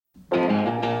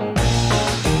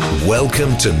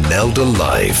Welcome to Nelda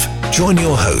Live. Join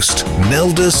your host,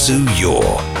 Nelda Sue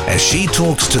Yore, as she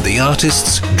talks to the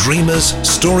artists, dreamers,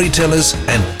 storytellers,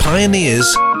 and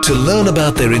pioneers to learn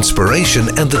about their inspiration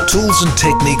and the tools and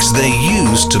techniques they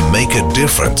use to make a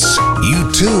difference.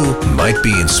 You too might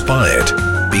be inspired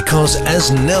because, as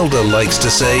Nelda likes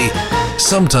to say,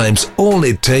 sometimes all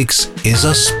it takes is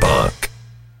a spark.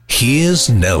 Here's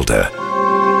Nelda.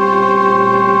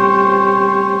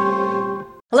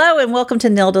 Hello and welcome to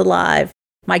Nelda Live.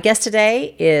 My guest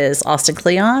today is Austin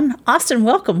Kleon. Austin,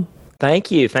 welcome. Thank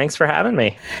you. Thanks for having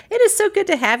me. It is so good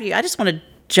to have you. I just want to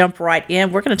jump right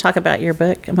in. We're going to talk about your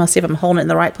book. I'm going to see if I'm holding it in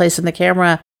the right place in the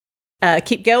camera.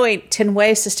 Keep going. 10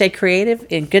 Ways to Stay Creative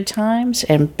in Good Times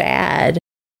and Bad.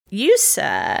 You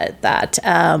said that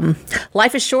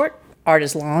life is short, art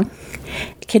is long.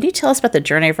 Can you tell us about the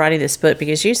journey of writing this book?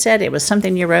 Because you said it was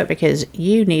something you wrote because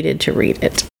you needed to read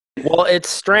it. Well, it's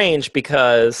strange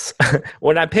because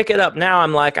when I pick it up now,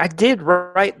 I'm like, I did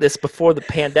write this before the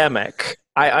pandemic.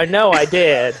 I know I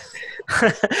did.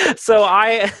 So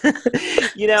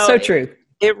So true.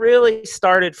 It really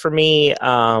started for me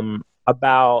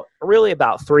about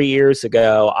 3 years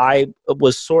ago.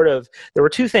 There were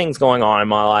two things going on in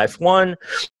my life. One,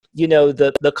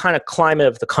 the kind of climate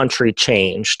of the country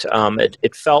changed.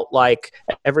 It felt like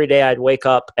every day I'd wake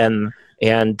up and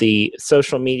the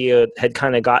social media had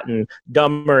kind of gotten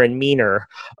dumber and meaner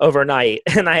overnight.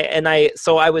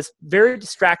 So I was very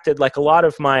distracted, like a lot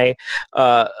of my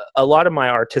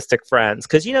artistic friends.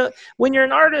 Because, when you're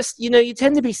an artist, you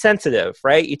tend to be sensitive,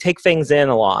 right? You take things in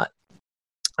a lot.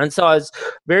 And so I was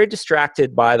very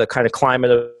distracted by the kind of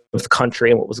climate of the country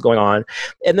and what was going on.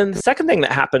 And then the second thing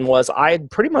that happened was I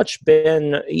had pretty much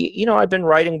been, I'd been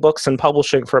writing books and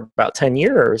publishing for about 10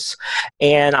 years,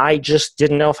 and I just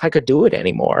didn't know if I could do it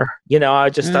anymore. I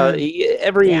just,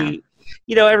 every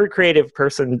creative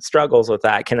person struggles with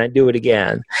that. Can I do it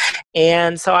again?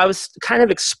 And so I was kind of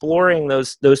exploring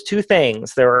those two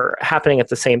things that were happening at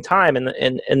the same time. And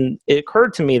it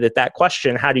occurred to me that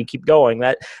question, how do you keep going?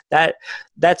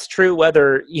 That's true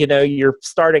whether, you're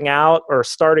starting out or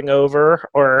starting over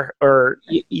or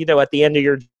at the end of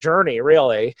your journey,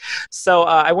 really. So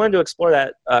I wanted to explore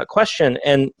that question.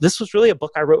 And this was really a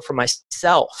book I wrote for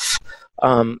myself.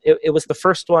 It was the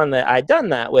first one that I'd done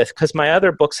that with, because my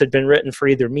other books had been written for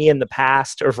either me in the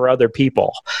past or for other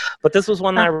people. But this was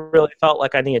one that I really felt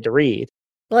like I needed to read.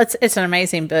 Well, it's an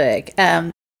amazing book.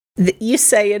 You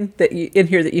say in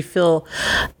here that you feel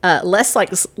less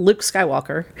like Luke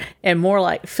Skywalker and more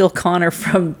like Phil Connor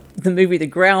from the movie The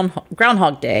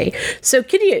Groundhog Day. So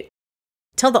can you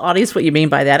tell the audience what you mean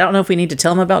by that? I don't know if we need to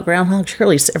tell them about Groundhog.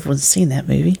 Surely everyone's seen that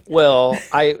movie. Well,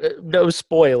 no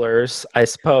spoilers, I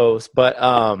suppose, but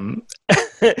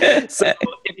so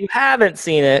if you haven't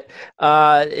seen it,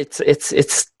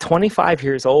 it's 25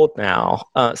 years old now.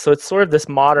 So it's sort of this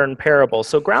modern parable.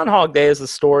 So Groundhog Day is the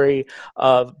story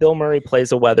of Bill Murray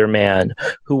plays a weatherman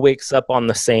who wakes up on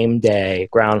the same day,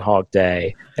 Groundhog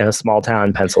Day, in a small town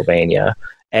in Pennsylvania.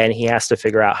 And he has to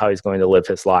figure out how he's going to live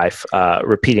his life,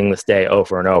 repeating this day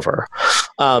over and over.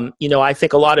 I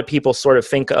think a lot of people sort of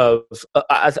think of,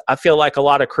 I feel like a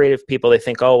lot of creative people, they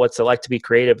think, oh, what's it like to be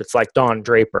creative? It's like Don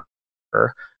Draper,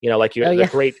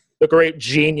 the great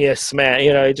genius, man.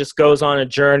 He just goes on a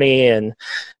journey and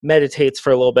meditates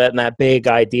for a little bit, and that big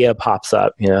idea pops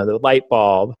up, the light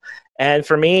bulb. And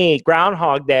for me,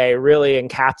 Groundhog Day really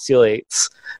encapsulates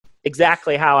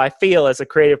exactly how I feel as a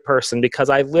creative person, because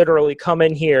I literally come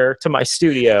in here to my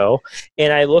studio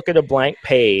and I look at a blank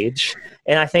page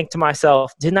and I think to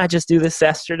myself, didn't I just do this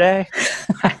yesterday?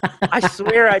 I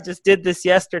swear I just did this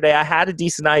yesterday. I had a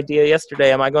decent idea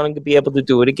yesterday. Am I going to be able to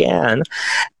do it again?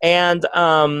 And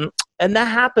that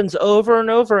happens over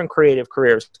and over in creative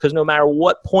careers, because no matter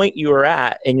what point you are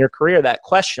at in your career, that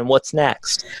question, what's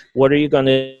next? What are you going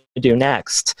to do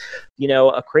next?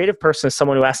 A creative person is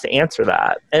someone who has to answer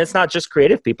that. And it's not just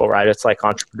creative people, right? It's like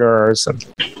entrepreneurs and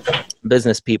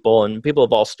business people and people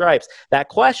of all stripes. That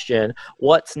question,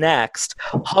 what's next,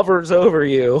 hovers over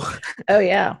you. Oh,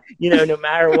 yeah. No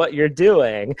matter what you're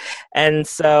doing. And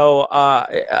so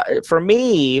for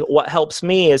me, what helps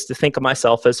me is to think of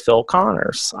myself as Phil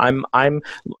Connors. I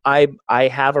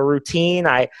have a routine.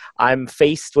 I'm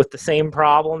faced with the same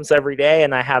problems every day,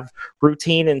 and I have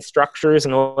routine and structures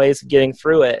and ways of getting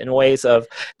through it, and ways of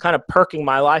kind of perking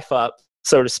my life up,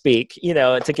 so to speak,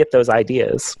 to get those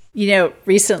ideas.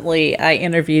 Recently I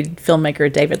interviewed filmmaker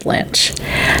David Lynch,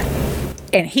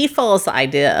 and he follows the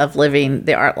idea of living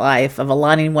the art life, of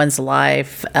aligning one's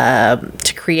life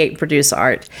to create and produce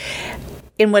art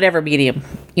in whatever medium,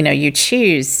 you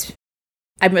choose.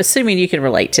 I'm assuming you can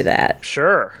relate to that.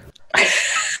 Sure.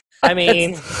 I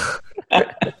mean,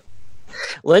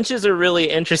 Lynch is a really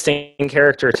interesting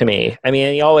character to me. I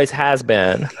mean, he always has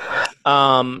been.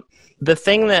 The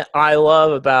thing that I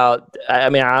love about,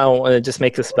 I mean, I don't want to just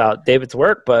make this about David's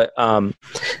work, but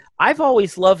I've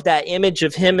always loved that image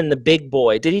of him and the Big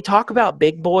Boy. Did he talk about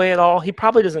Big Boy at all? He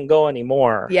probably doesn't go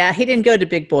anymore. Yeah, he didn't go to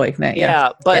Big Boy.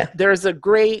 No, But there's a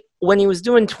great, when he was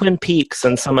doing Twin Peaks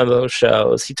and some of those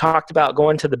shows, he talked about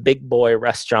going to the Big Boy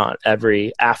restaurant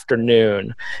every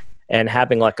afternoon and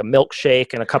having like a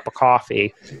milkshake and a cup of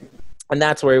coffee. And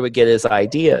that's where he would get his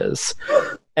ideas.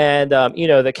 And,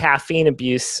 the caffeine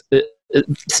abuse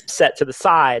set to the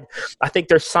side. I think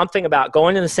there's something about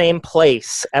going to the same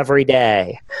place every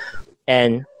day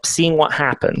and seeing what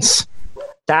happens.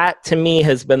 That, to me,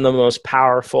 has been the most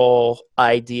powerful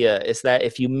idea, is that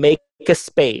if you make a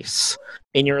space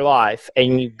in your life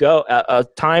and you go a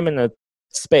time and a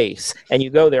space and you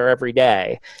go there every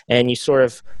day and you sort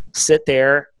of sit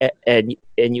there and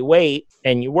you wait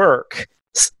and you work,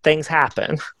 things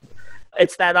happen.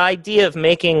 It's that idea of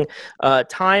making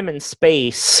time and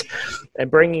space and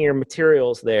bringing your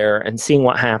materials there and seeing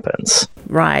what happens.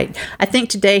 Right. I think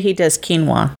today he does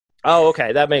quinoa. Oh,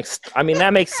 okay. That makes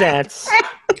sense.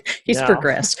 He's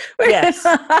progressed. Yes.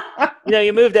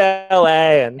 You moved to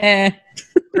LA and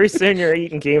pretty soon you're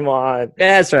eating quinoa.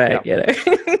 That's right.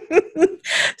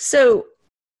 So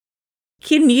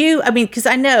can you, because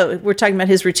I know we're talking about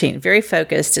his routine, very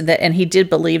focused, and he did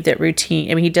believe that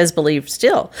routine, he does believe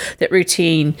still that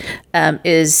routine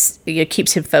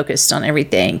keeps him focused on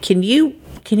everything. Can you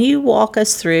walk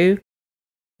us through,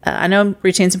 I know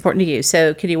routine's important to you,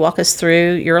 so can you walk us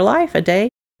through your life, a day?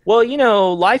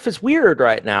 Well, life is weird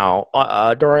right now,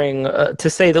 during, to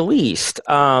say the least.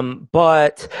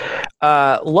 But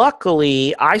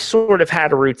luckily, I sort of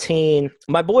had a routine.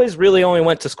 My boys really only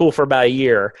went to school for about a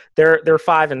year. They're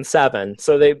 5 and 7,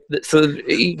 so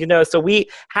we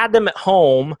had them at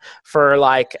home for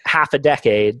like half a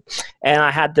decade, and I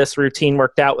had this routine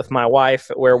worked out with my wife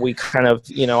where we kind of,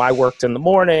 I worked in the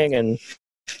morning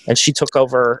and she took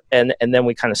over, and then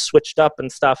we kind of switched up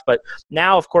and stuff. But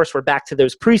now, of course, we're back to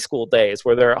those preschool days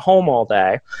where they're at home all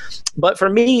day. But for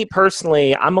me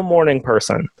personally, I'm a morning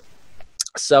person.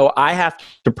 So I have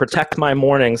to protect my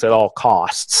mornings at all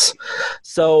costs.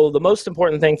 So the most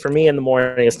important thing for me in the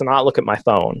morning is to not look at my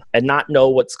phone and not know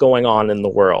what's going on in the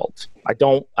world.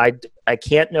 I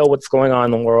can't know what's going on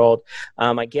in the world.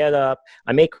 I get up,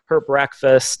 I make her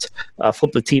breakfast,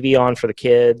 flip the TV on for the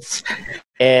kids,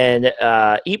 and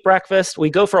eat breakfast. We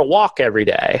go for a walk every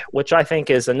day, which I think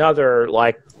is another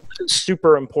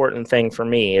super important thing for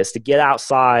me, is to get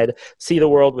outside, see the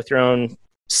world with your own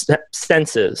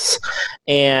senses.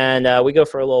 And we go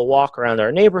for a little walk around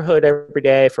our neighborhood every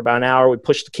day for about an hour. We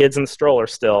push the kids in the stroller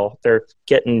still. They're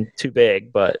getting too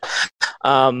big, but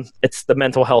it's the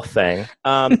mental health thing.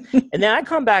 And then I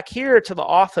come back here to the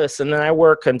office, and then I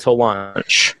work until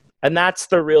lunch. And that's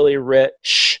the really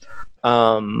rich,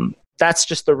 that's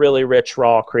just the really rich,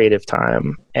 raw creative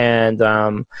time. And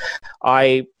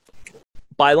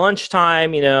by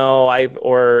lunchtime, depending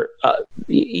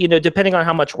on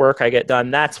how much work I get done,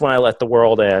 that's when I let the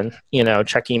world in,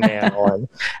 check email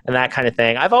and that kind of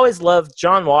thing. I've always loved,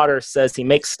 John Waters says he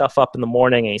makes stuff up in the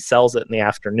morning and he sells it in the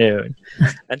afternoon.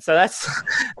 And so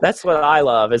that's what I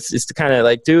love, is to kind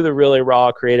of do the really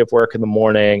raw creative work in the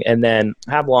morning and then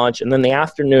have lunch. And then the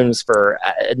afternoons for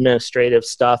administrative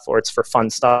stuff, or it's for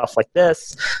fun stuff like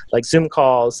this, like Zoom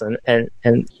calls and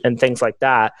things like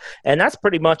that. And that's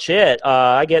pretty much it.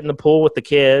 I get in the pool with the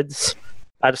kids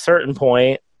at a certain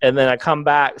point, and then I come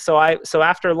back. So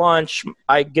after lunch,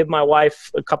 I give my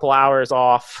wife a couple hours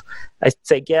off. I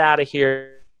say, get out of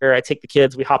here. I take the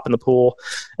kids, we hop in the pool,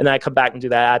 and then I come back and do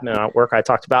that admin work I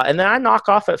talked about. And then I knock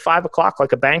off at 5 o'clock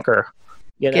like a banker.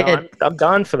 I'm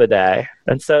done for the day.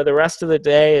 And so the rest of the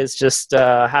day is just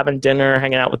having dinner,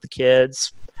 hanging out with the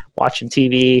kids, watching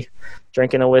TV,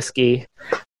 drinking a whiskey.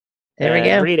 There we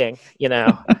go. Reading,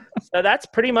 So that's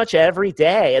pretty much every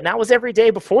day. And that was every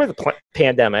day before the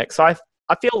pandemic. So I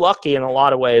feel lucky in a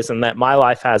lot of ways in that my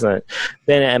life hasn't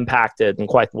been impacted in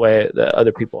quite the way that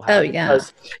other people have. Oh, yeah.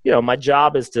 Because, my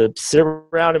job is to sit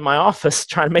around in my office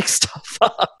trying to make stuff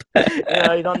up.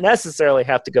 You don't necessarily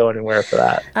have to go anywhere for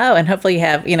that. Oh, and hopefully you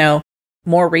have,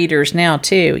 more readers now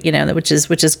too, which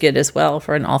is good as well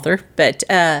for an author. But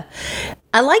I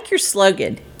like your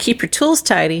slogan, keep your tools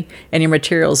tidy and your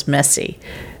materials messy.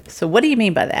 So what do you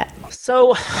mean by that?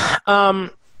 So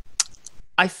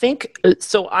I think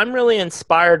so. I'm really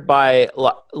inspired by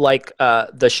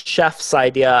the chef's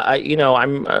idea.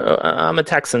 I'm a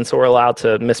Texan, so we're allowed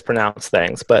to mispronounce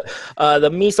things. But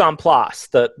the mise en place,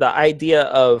 the idea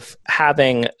of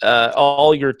having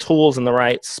all your tools in the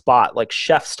right spot, like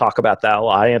chefs talk about that a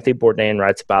lot. Anthony Bourdain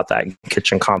writes about that in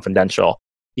Kitchen Confidential.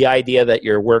 The idea that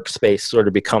your workspace sort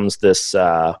of becomes this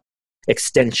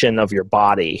extension of your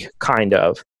body, kind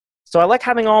of. So I like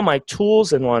having all my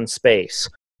tools in one space.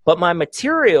 But my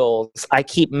materials, I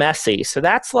keep messy. So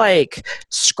that's like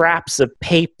scraps of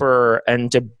paper and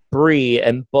debris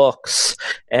and books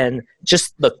and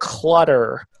just the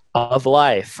clutter of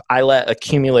life I let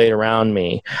accumulate around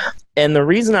me. And the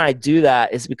reason I do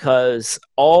that is because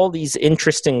all these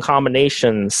interesting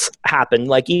combinations happen.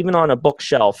 Like even on a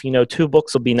bookshelf, two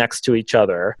books will be next to each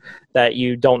other that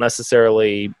you don't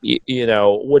necessarily,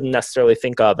 wouldn't necessarily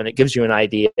think of, and it gives you an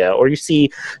idea. Or you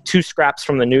see two scraps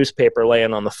from the newspaper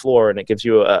laying on the floor, and it gives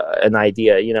you an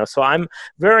idea. So I'm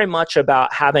very much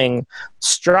about having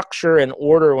structure and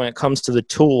order when it comes to the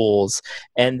tools,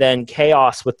 and then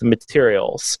chaos with the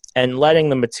materials, and letting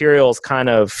the materials kind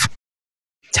of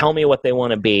tell me what they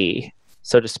want to be,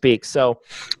 so to speak. So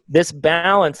this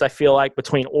balance, I feel like,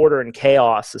 between order and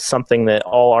chaos is something that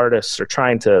all artists are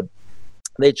try to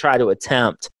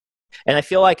attempt. And I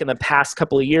feel like in the past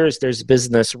couple of years, there's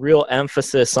been this real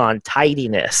emphasis on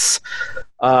tidiness.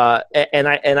 And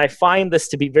I find this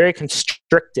to be very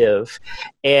constrictive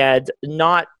and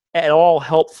not at all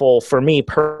helpful for me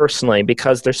personally,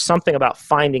 because there's something about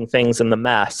finding things in the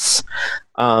mess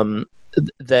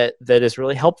that is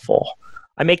really helpful.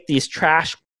 I make these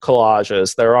trash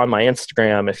collages that are on my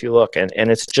Instagram, if you look, and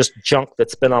it's just junk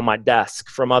that's been on my desk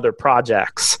from other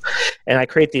projects. And I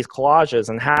create these collages,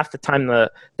 and half the time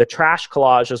the trash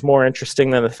collage is more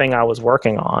interesting than the thing I was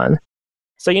working on.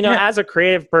 So, as a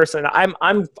creative person,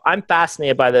 I'm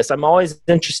fascinated by this. I'm always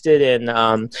interested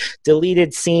in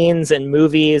deleted scenes and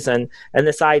movies, and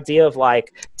this idea of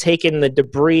like taking the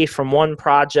debris from one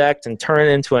project and turning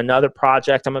it into another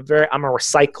project. I'm a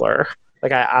recycler.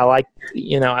 Like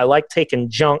I like taking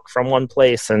junk from one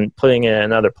place and putting it in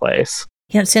another place.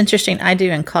 It's interesting. I do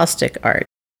encaustic art.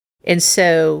 And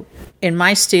so in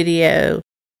my studio,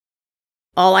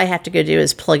 all I have to go do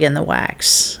is plug in the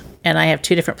wax. And I have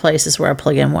two different places where I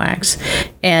plug in wax.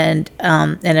 And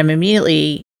I'm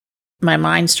immediately, my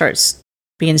mind starts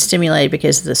being stimulated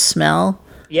because of the smell.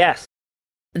 Yes.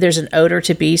 There's an odor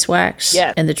to beeswax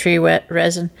and the tree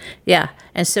resin. Yeah.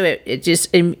 And so it just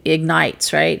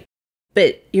ignites, right?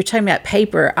 But you're talking about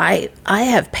paper. I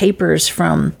have papers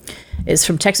from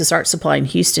Texas Art Supply in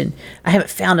Houston. I haven't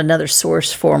found another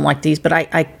source for them like these, but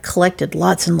I collected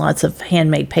lots and lots of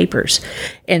handmade papers.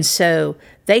 And so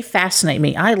they fascinate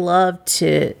me.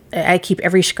 I keep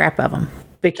every scrap of them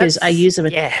because I use them.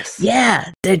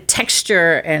 Yeah, the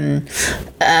texture and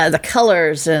the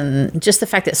colors and just the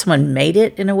fact that someone made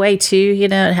it in a way too,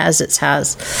 it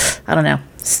has, I don't know.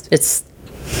 It's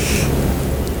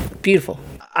beautiful.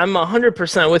 I'm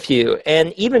 100% with you.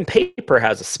 And even paper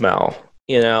has a smell,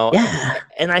 Yeah.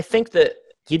 And I think that,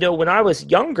 when I was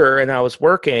younger and I was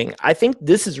working, I think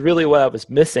this is really what I was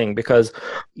missing because,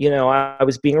 I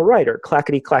was being a writer,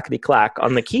 clackety, clackety, clack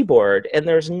on the keyboard. And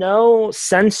there's no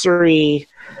sensory,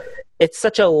 it's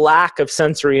such a lack of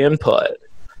sensory input.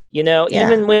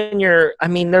 Even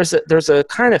when there's a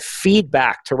kind of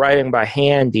feedback to writing by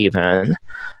hand even.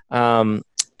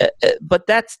 But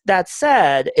that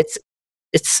said,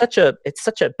 it's such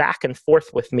a back and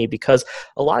forth with me because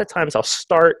a lot of times I'll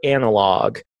start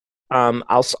analog.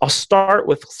 I'll start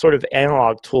with sort of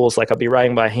analog tools, like I'll be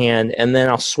writing by hand, and then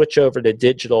I'll switch over to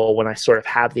digital when I sort of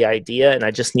have the idea and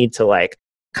I just need to like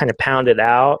kind of pound it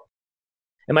out.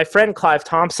 And my friend Clive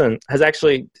Thompson has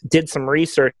actually did some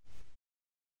research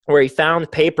where he found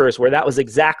papers where that was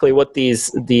exactly what these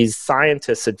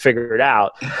scientists had figured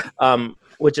out,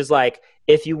 which is like,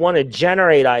 if you want to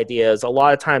generate ideas, a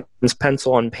lot of times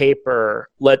pencil and paper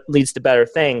leads to better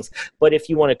things. But if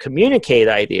you want to communicate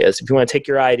ideas, if you want to take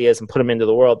your ideas and put them into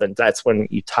the world, then that's when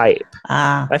you type.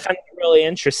 I find it really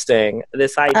interesting,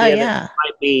 this idea that it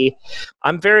might be,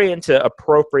 I'm very into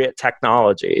appropriate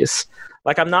technologies.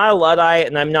 Like I'm not a Luddite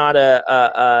and I'm not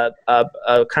a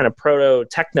kind of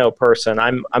proto-techno person.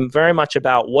 I'm very much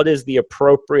about what is the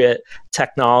appropriate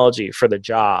technology for the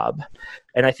job.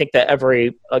 And I think that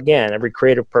every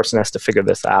creative person has to figure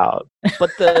this out. But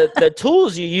the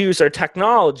tools you use are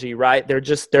technology, right? They're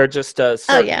just a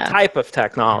certain type of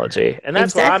technology. And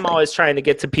that's what I'm always trying to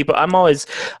get to people. I'm always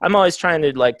trying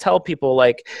to like tell people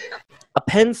like, a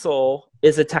pencil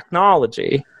is a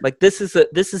technology. Like this is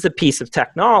a piece of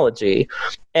technology.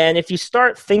 And if you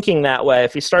start thinking that way,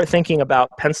 if you start thinking about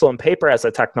pencil and paper as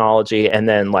a technology and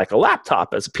then like a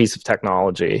laptop as a piece of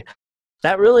technology,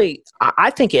 that really,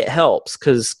 I think it helps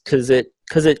because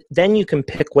then you can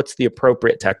pick what's the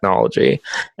appropriate technology,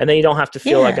 and then you don't have to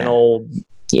feel like an old,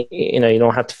 you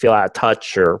don't have to feel out of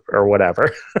touch or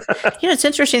whatever. It's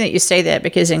interesting that you say that,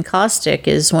 because encaustic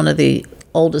is one of the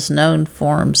oldest known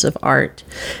forms of art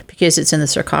because it's in the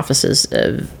sarcophagus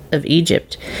of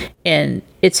Egypt, and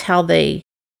it's how they,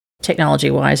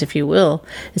 technology-wise, if you will,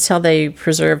 it's how they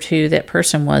preserved who that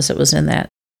person was that was in that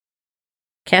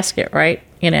casket, right?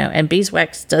 And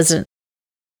beeswax doesn't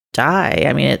die.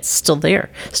 I mean, it's still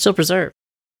there, still preserved.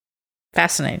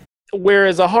 Fascinating.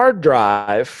 Whereas a hard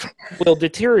drive will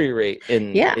deteriorate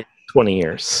in 20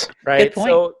 years, right? Good point.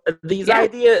 So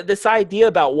this idea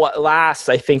about what lasts,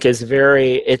 I think, it's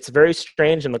very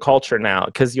strange in the culture now,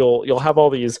 because you'll have all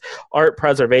these art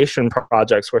preservation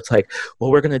projects where it's like,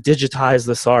 well, we're going to digitize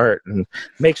this art and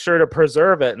make sure to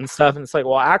preserve it and stuff. And it's like,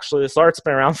 well, actually, this art's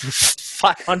been around for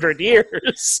 500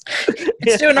 years.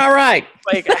 It's doing all right.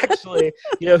 Like, actually,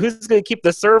 who's going to keep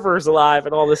the servers alive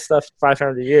and all this stuff for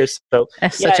 500 years? So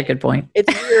that's such a good point.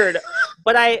 It's weird.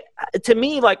 But to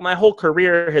me, like, my whole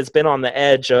career has been on the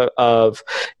edge of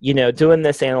doing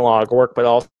this analog work, but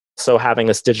also having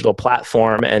this digital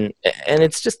platform, and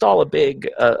it's just all a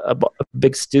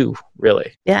big stew,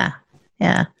 really. Yeah.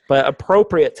 But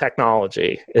appropriate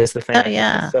technology is the thing.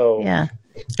 Oh yeah.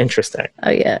 Interesting. Oh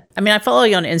yeah. I mean, I follow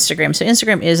you on Instagram, so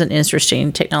Instagram is an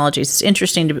interesting technology. It's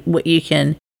interesting to what you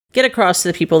can get across to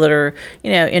the people that are,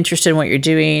 interested in what you're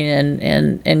doing,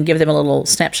 and give them a little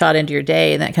snapshot into your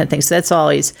day and that kind of thing. So that's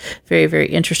always very, very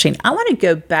interesting. I want to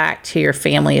go back to your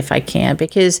family if I can,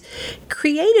 because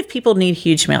creative people need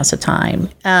huge amounts of time.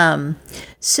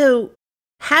 So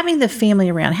having the family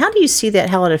around, how do you see that,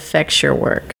 how it affects your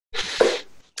work?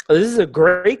 This is a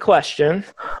great question.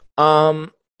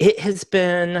 It has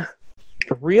been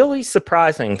really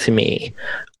surprising to me,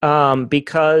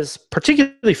 because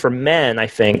particularly for men, I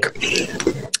think,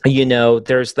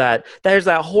 there's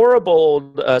that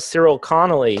horrible Cyril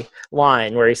Connolly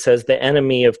line where he says the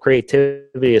enemy of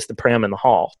creativity is the pram in the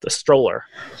hall, the stroller.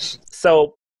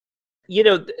 So,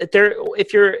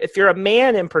 if you're a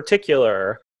man in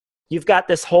particular, you've got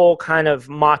this whole kind of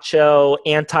macho,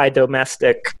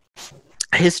 anti-domestic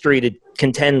history to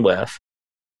contend with.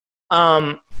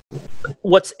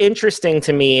 What's interesting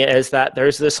to me is that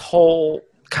there's this whole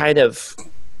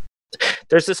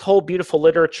beautiful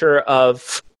literature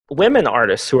of women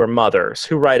artists who are mothers,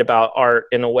 who write about art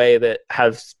in a way that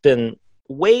has been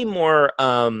way more,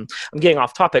 I'm getting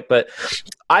off topic, but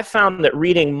I found that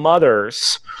reading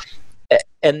mothers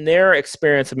and their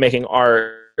experience of making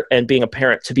art and being a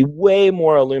parent to be way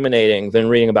more illuminating than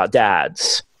reading about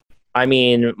dads. I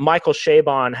mean, Michael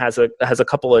Chabon has a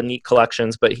couple of neat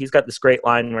collections, but he's got this great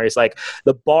line where he's like,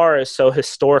 the bar is so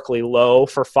historically low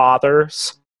for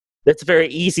fathers that's very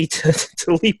easy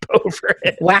to leap over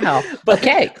it. Wow.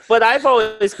 Okay. But I've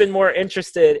always been more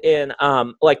interested in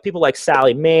like people like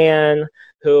Sally Mann,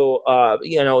 who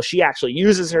she actually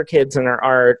uses her kids in her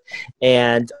art,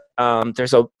 and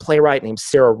there's a playwright named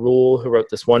Sarah Rule who wrote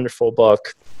this wonderful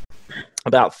book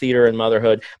about theater and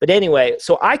motherhood. But anyway,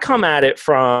 so I come at it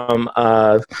from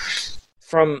I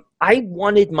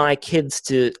wanted my kids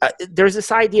to there's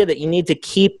this idea that you need to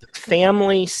keep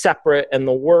family separate and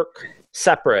the work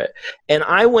separate, and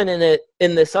I went in it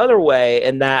in this other way,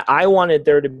 in that I wanted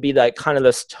there to be like kind of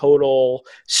this total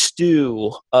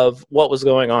stew of what was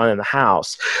going on in the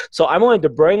house. So I wanted to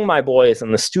bring my boys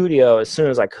in the studio as soon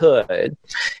as I could,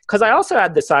 because I also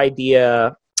had this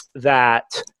idea that,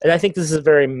 and I think this is a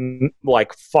very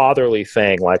like fatherly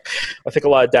thing, like I think a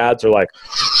lot of dads are like,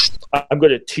 I'm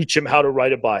going to teach him how to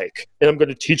ride a bike, and I'm going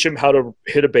to teach him how to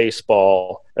hit a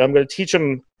baseball, and I'm going to teach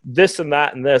him this and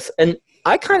that and this. And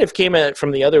I kind of came at it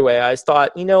from the other way. I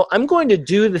thought, I'm going to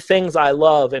do the things I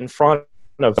love in front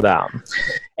of them,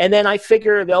 and then I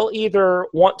figure they'll either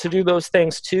want to do those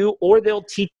things too, or they'll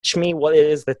teach me what it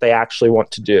is that they actually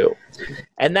want to do.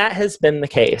 And that has been the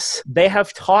case. They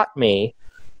have taught me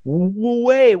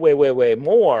way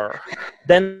more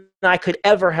than I could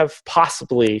ever have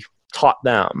possibly taught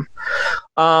them.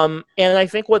 And I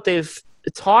think what they've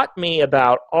taught me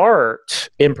about art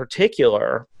in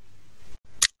particular,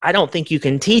 I don't think you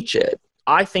can teach it.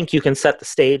 I think you can set the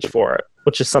stage for it,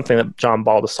 which is something that John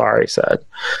Baldessari said.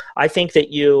 I think that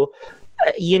you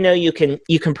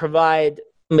can provide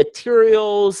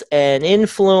materials and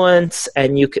influence,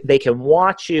 and they can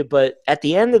watch you, but at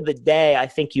the end of the day, I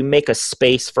think you make a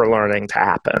space for learning to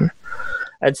happen.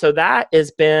 And so that has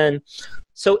been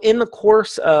So in the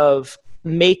course of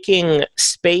making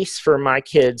space for my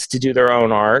kids to do their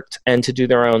own art and to do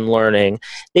their own learning,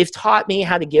 they've taught me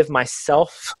how to give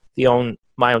myself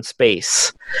my own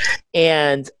space.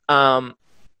 And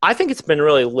I think it's been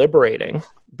really liberating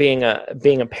being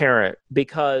a parent,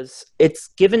 because it's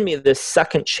given me this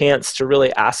second chance to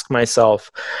really ask myself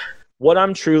what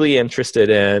I'm truly interested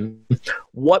in,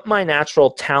 what my natural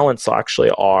talents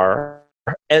actually are,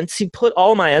 and to put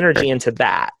all my energy into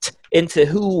that, into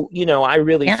who, I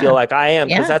really feel like I am,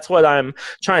 because that's what I'm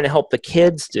trying to help the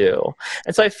kids do.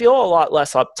 And so I feel a lot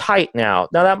less uptight now.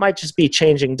 Now that might just be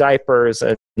changing diapers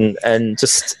and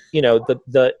just,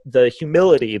 the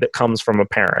humility that comes from a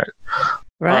parent.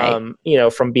 Right.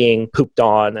 From being pooped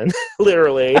on and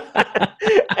literally,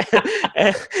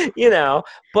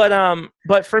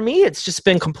 but for me, it's just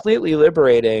been completely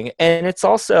liberating. And it's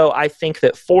also, I think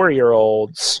that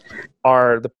 4-year-olds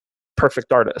are the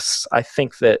perfect artists. I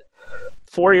think that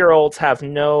 4-year-olds have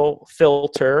no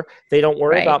filter. They don't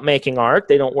worry about making art.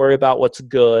 They don't worry about what's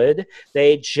good.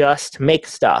 They just make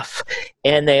stuff.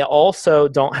 And they also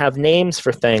don't have names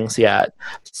for things yet.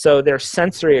 So their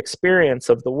sensory experience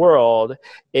of the world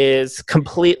is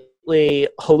completely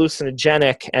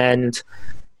hallucinogenic and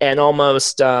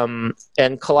almost and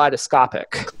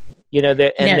kaleidoscopic.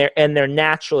 They're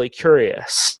naturally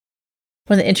curious.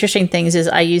 One of the interesting things is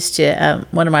I used to,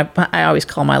 I always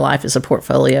call my life as a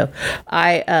portfolio.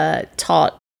 I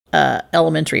taught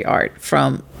elementary art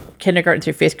from kindergarten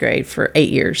through 5th grade for 8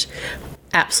 years.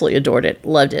 Absolutely adored it.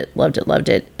 Loved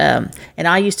it. And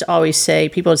I used to always say,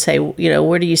 people would say,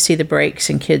 where do you see the breaks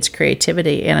in kids'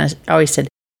 creativity? And I always said,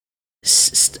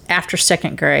 after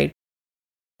second grade.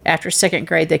 After second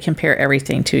grade, they compare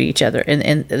everything to each other.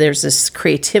 And there's this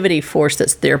creativity force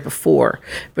that's there before.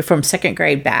 But from second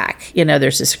grade back,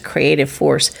 there's this creative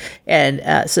force. And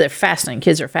so they're fascinating.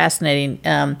 Kids are fascinating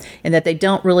in that they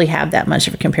don't really have that much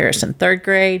of a comparison. Third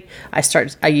grade,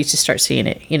 I used to start seeing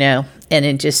it, and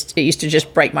it used to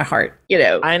just break my heart,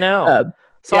 I know.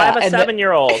 So I have a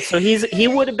 7-year-old. So he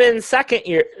would have been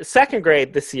second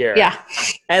grade this year. Yeah.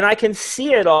 And I can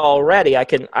see it already. I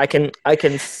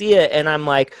can see it, and I'm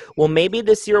like, well, maybe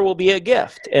this year will be a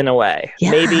gift in a way.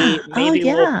 Yeah. Maybe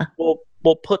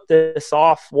we'll put this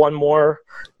off one more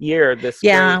year this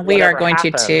year. Yeah, we are going to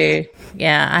too.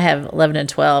 Yeah, I have 11 and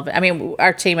 12. I mean,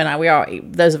 our team and I,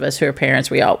 those of us who are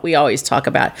parents, we always talk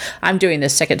about, I'm doing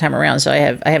this second time around, so I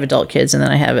have adult kids and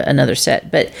then I have another set.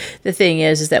 But the thing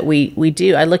is that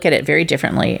I look at it very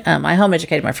differently. I home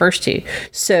educated my first two.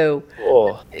 So,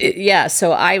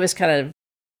 so I was kind of,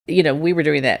 we were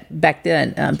doing that back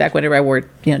then, back whenever I wore,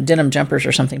 denim jumpers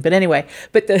or something. But anyway,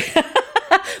 but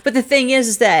the thing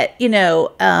is that,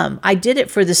 I did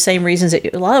it for the same reasons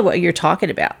that a lot of what you're talking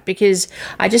about, because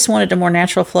I just wanted a more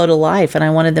natural flow to life, and I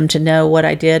wanted them to know what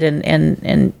I did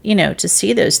and to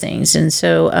see those things. And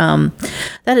so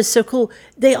that is so cool.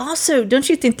 They also, don't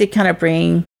you think they kind of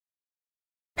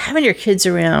having your kids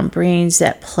around brings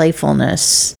that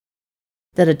playfulness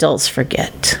that adults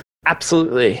forget?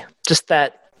 Absolutely. Just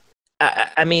that,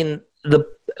 the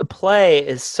play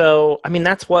is so,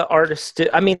 that's what artists do.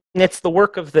 It's the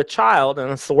work of the child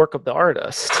and it's the work of the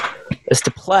artist is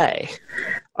to play.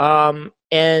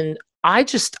 And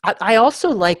I also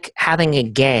like having a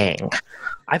gang.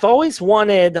 I've always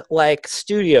wanted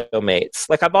studio mates.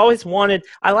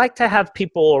 I like to have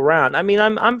people around.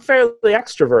 I'm fairly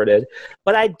extroverted,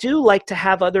 but I do like to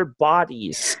have other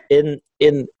bodies in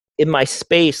my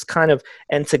space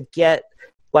and to get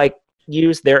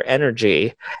use their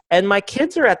energy. And my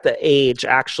kids are at the age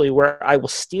actually where I will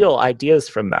steal ideas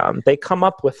from them. They come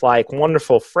up with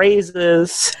wonderful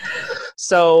phrases.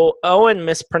 So Owen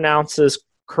mispronounces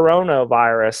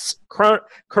coronavirus.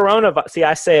 See,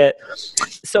 I say it.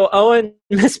 So Owen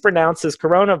mispronounces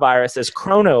coronavirus as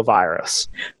chronovirus.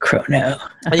 Chrono.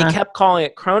 And he kept calling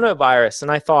it chronovirus.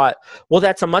 And I thought, well,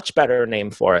 that's a much better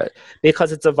name for it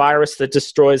because it's a virus that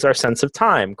destroys our sense of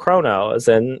time. Chrono is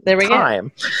in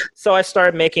time. So I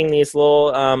started making these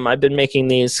little, I've been making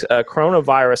these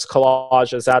coronavirus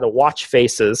collages out of watch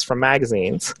faces from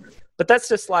magazines. But that's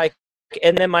just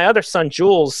and then my other son,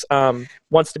 Jules,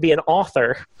 wants to be an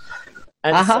author.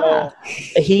 And so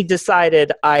he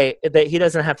decided that he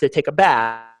doesn't have to take a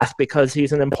bath because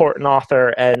he's an important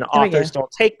author, and authors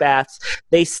don't take baths.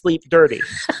 They sleep dirty.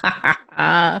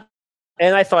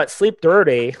 And I thought, sleep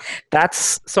dirty,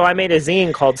 so I made a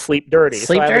zine called Sleep Dirty.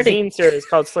 Sleep so I have Dirty. a zine series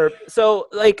called Slurp. So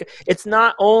it's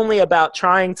not only about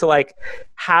trying to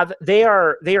they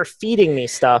are feeding me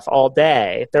stuff all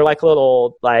day. They're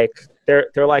little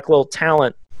they're like little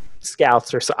talent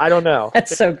scouts or so. I don't know.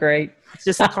 That's so great. It's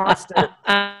just a constant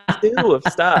stew of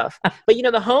stuff. But,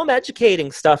 the home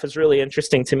educating stuff is really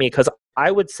interesting to me because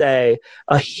I would say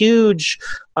a huge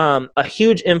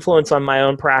influence on my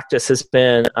own practice has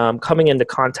been coming into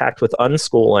contact with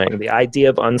unschooling, the idea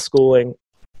of unschooling.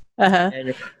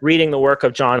 And reading the work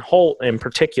of John Holt in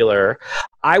particular.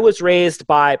 I was raised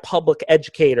by public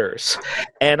educators,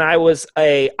 and I was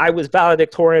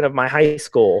valedictorian of my high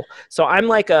school. So I'm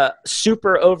like a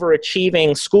super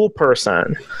overachieving school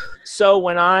person. So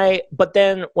but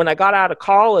then when I got out of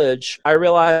college, I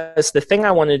realized the thing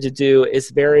I wanted to do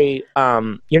is very,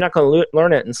 you're not going to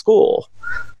learn it in school.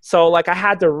 So like I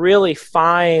had to really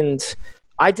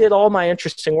I did all my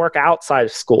interesting work outside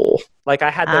of school. Like I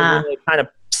had to really kind of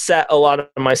set a lot of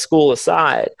my school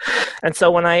aside. And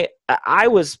so when I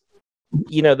was,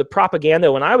 the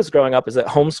propaganda when I was growing up is that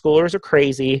homeschoolers are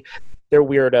crazy, they're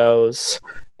weirdos.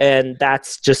 And that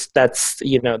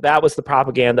was the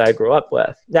propaganda I grew up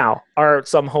with. Now, are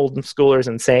some homeschoolers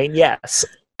insane? Yes.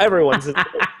 Everyone's,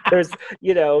 there's,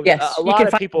 yes, a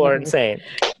lot of people are insane.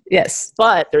 Yes.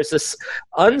 But there's this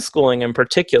unschooling in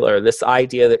particular, this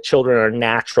idea that children are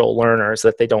natural learners,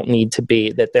 that they don't need to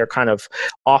be, that they're kind of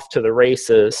off to the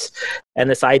races. And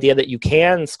this idea that you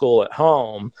can school at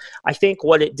home. I think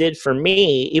what it did for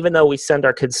me, even though we send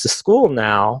our kids to school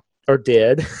now, or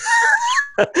did,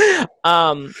 to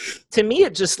me,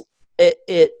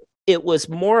 it was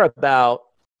more about,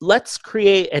 let's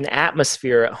create an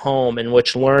atmosphere at home in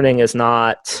which learning is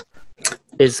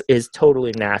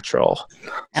totally natural.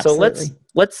 Absolutely. So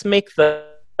let's make the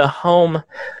home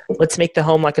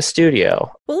like a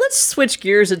studio. Well, let's switch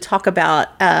gears and talk about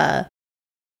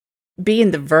being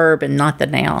the verb and not the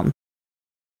noun.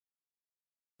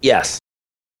 Yes.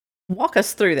 Walk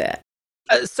us through that.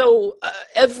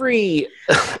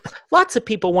 Lots of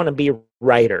people want to be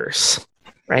writers,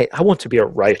 right? I want to be a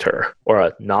writer or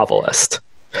a novelist.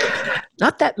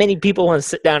 Not that many people want to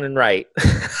sit down and write.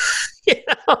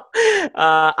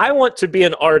 I want to be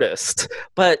an artist,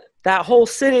 but that whole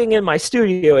sitting in my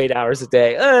studio 8 hours a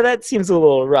day, that seems a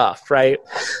little rough, right?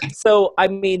 So, I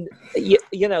mean,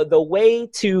 the way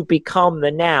to become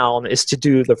the noun is to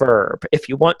do the verb. If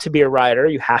you want to be a writer,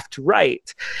 you have to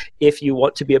write. If you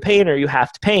want to be a painter, you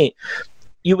have to paint.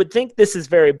 You would think this is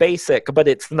very basic, but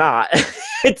it's not.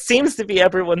 It seems to be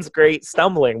everyone's great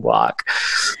stumbling block.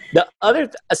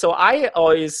 So I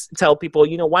always tell people,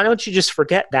 why don't you just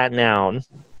forget that noun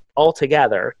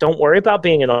altogether? Don't worry about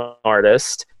being an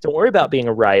artist. Don't worry about being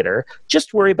a writer.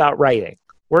 Just worry about writing.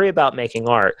 Worry about making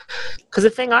art. Because the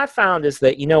thing I found is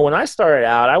that, when I started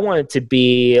out, I wanted to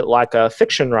be like a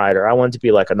fiction writer. I wanted to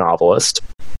be like a novelist.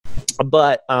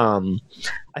 But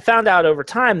I found out over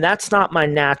time that's not my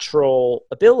natural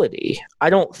ability. I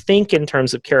don't think in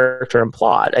terms of character and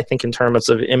plot. I think in terms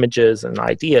of images and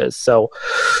ideas. So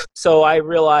I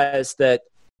realized that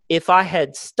if I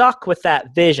had stuck with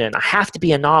that vision, I have to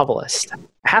be a novelist.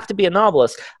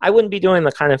 I wouldn't be doing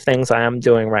the kind of things I am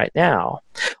doing right now.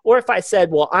 Or if I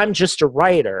said, well, I'm just a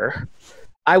writer,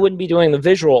 I wouldn't be doing the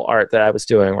visual art that I was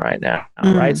doing right now,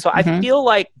 right? So I feel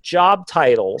like job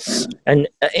titles, and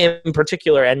in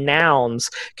particular, and nouns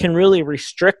can really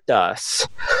restrict us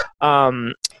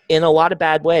in a lot of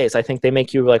bad ways. I think they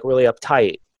make you like really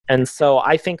uptight. And so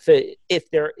I think that if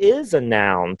there is a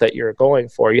noun that you're going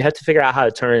for, you have to figure out how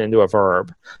to turn it into a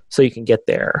verb so you can get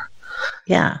there.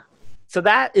 Yeah. So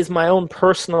that is my own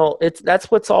personal, that's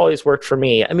what's always worked for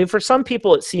me. I mean, for some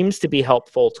people, it seems to be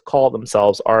helpful to call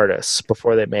themselves artists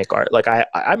before they make art. Like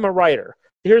I'm a writer.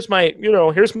 Here's my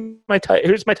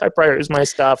typewriter. Here's my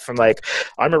stuff. I'm like,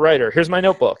 I'm a writer. Here's my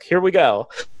notebook. Here we go.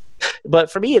 But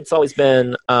for me, it's always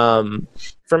been,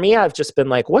 I've just been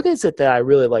like, what is it that I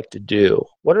really like to do?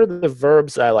 What are the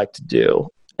verbs that I like to do?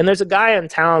 And there's a guy in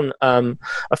town, a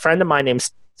friend of mine named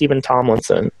Stephen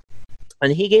Tomlinson.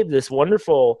 And he gave this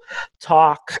wonderful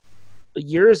talk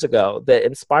years ago that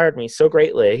inspired me so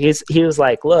greatly. He was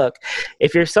like, look,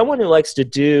 if you're someone who likes to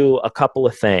do a couple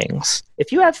of things,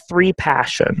 if you have 3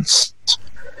 passions,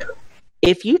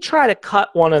 if you try to cut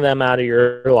one of them out of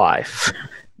your life,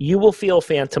 you will feel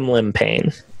phantom limb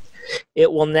pain.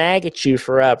 It will nag at you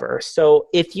forever. So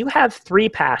if you have 3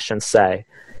 passions, say,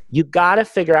 you got to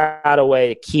figure out a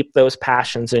way to keep those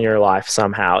passions in your life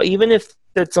somehow, even if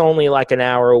it's only like an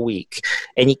hour a week,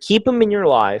 and you keep them in your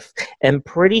life, and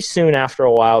pretty soon after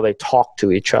a while they talk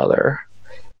to each other,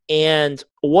 and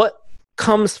what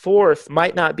comes forth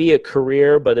might not be a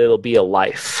career, but it'll be a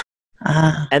life.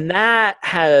 And that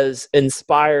has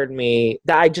inspired me.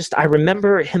 I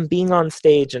remember him being on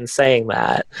stage and saying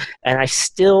that, and I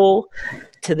still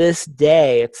to this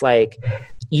day, it's like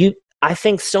I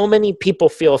think so many people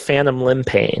feel phantom limb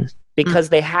pain because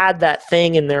they had that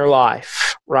thing in their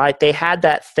life right? They had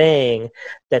that thing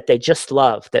that they just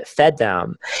loved that fed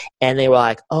them. And they were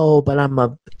like, oh, but I'm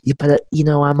a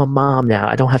mom now.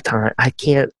 I don't have time. I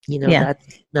can't,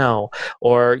 no.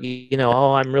 Or,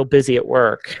 oh, I'm real busy at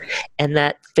work. And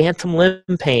that phantom limb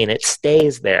pain, it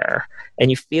stays there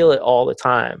and you feel it all the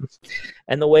time.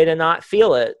 And the way to not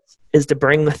feel it is to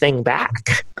bring the thing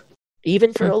back,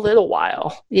 even for a little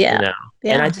while. Yeah.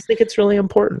 And I just think it's really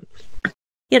important.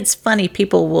 It's funny.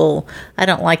 I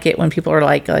don't like it when people are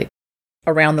like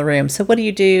around the room. So what do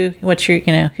you do? What's your,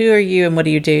 who are you and what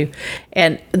do you do?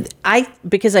 And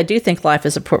because I do think life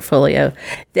is a portfolio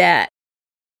that,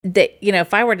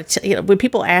 if I were to when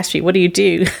people ask me, what do you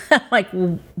do? I'm like,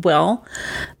 well,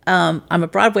 I'm a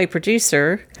Broadway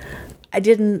producer. I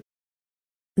didn't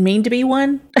mean to be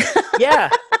one. Yeah.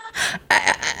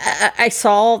 I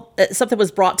saw something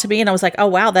was brought to me and I was like, oh,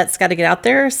 wow, that's got to get out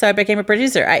there. So I became a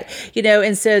producer.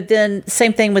 And so then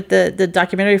same thing with the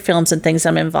documentary films and things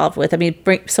I'm involved with. I mean,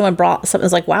 someone brought something,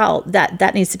 was like, wow,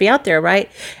 that needs to be out there.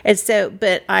 Right. And so,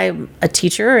 but I'm a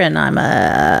teacher and I'm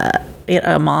a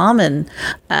mom and,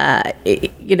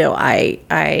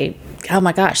 oh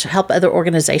my gosh, I help other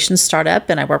organizations start up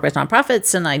and I work with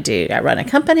nonprofits and I run a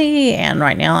company and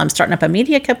right now I'm starting up a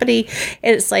media company.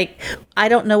 And it's like, I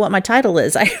don't know what my title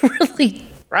is. I really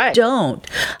don't.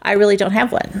 I really don't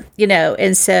have one,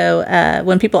 And so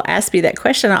when people ask me that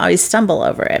question, I always stumble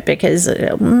over it because,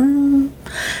 in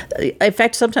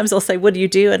fact, sometimes they'll say, what do you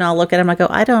do? And I'll look at them and I go,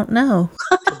 I don't know.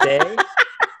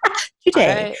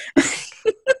 Today.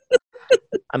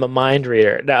 I'm a mind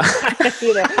reader. No, I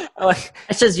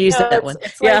just use that one.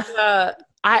 It's like,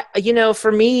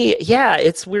 for me,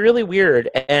 it's really weird.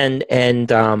 And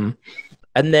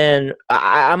then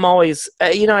I'm always,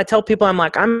 I tell people, I'm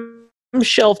like, I'm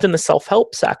shelved in the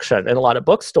self-help section in a lot of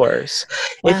bookstores.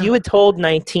 Wow. If you had told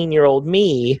 19-year-old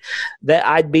me that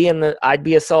I'd be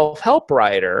a self-help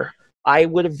writer, I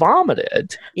would have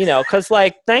vomited, because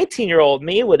like 19-year-old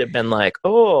me would have been like,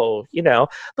 oh,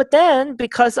 but then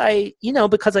because I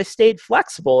stayed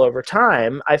flexible over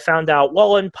time, I found out,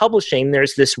 well, in publishing,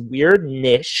 there's this weird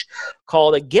niche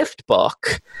called a gift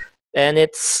book. And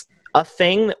it's a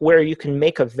thing where you can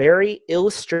make a very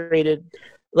illustrated,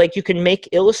 like you can make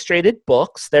illustrated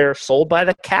books that are sold by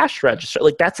the cash register.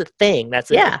 Like that's a thing.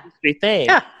 That's an industry thing.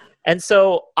 Yeah. And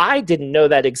so I didn't know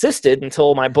that existed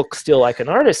until my book Steal Like an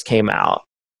Artist came out.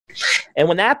 And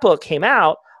when that book came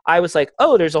out, I was like,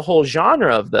 oh, there's a whole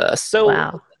genre of this.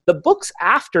 So the books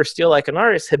after Steal Like an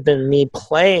Artist have been me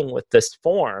playing with this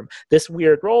form, this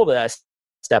weird role that I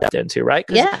stepped into, right?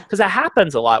 Because that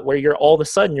happens a lot where you're all of a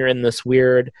sudden you're in this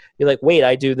weird, you're like, wait,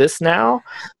 I do this now?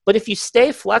 But if you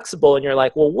stay flexible and you're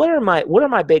like, well, what are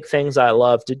my big things I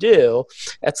love to do?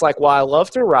 It's like, well, I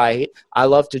love to write, I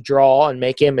love to draw and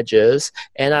make images,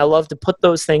 and I love to put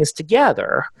those things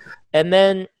together. And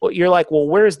then you're like, well,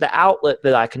 where's the outlet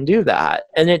that I can do that?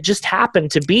 And it just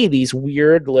happened to be these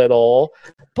weird little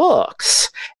books.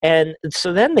 And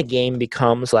so then the game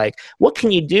becomes like, what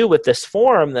can you do with this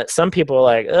form that some people are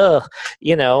like, ugh,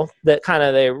 that kind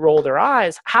of they roll their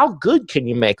eyes. How good can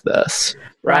you make this?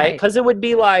 Right? Because it would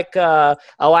be like, oh,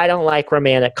 I don't like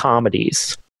romantic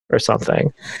comedies or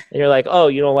something. And you're like, oh,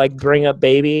 you don't like Bring Up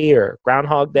Baby or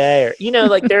Groundhog Day, or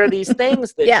like there are these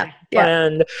things that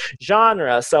and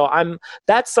genre. So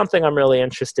that's something I'm really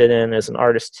interested in as an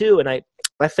artist too. And I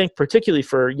think particularly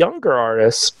for younger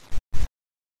artists,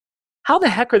 how the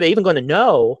heck are they even going to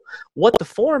know what the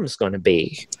form's going to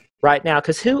be right now?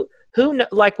 Because who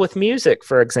like with music,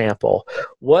 for example,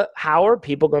 how are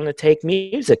people going to take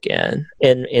music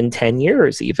in 10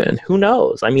 years even? Who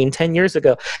knows? I mean, 10 years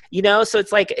ago, so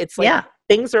it's like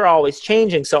things are always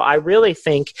changing. So I really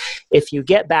think if you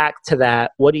get back to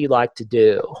that, what do you like to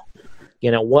do?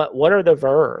 What are the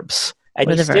verbs? And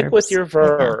you stick with your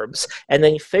verbs, and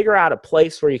then you figure out a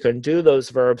place where you can do those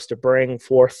verbs to bring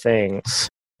forth things.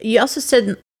 You also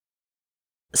said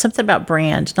something about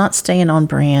brand, not staying on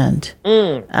brand.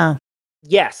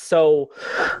 Yes. So,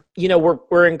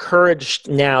 we're encouraged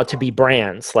now to be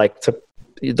brands, like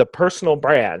the personal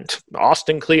brand,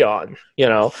 Austin Kleon,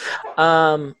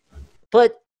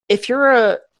 but if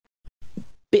you're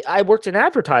I worked in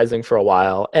advertising for a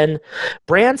while, and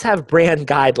brands have brand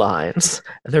guidelines,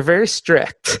 and they're very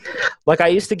strict. Like I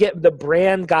used to get the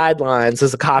brand guidelines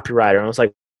as a copywriter, and I was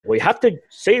like, well, you have to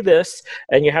say this,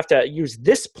 and you have to use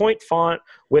this point font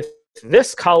with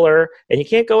this color, and you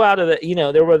can't go out of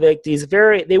the, there were like these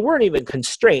they weren't even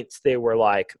constraints. They were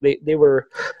like, they were,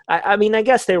 I mean, I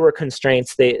guess they were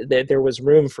constraints. There was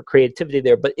room for creativity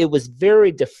there, but it was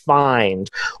very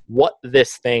defined what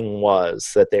this thing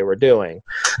was that they were doing.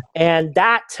 And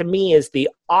that to me is the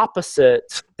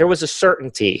opposite. There was a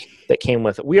certainty that came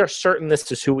with it. We are certain this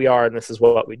is who we are and this is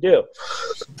what we do.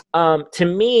 To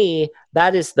me,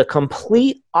 that is the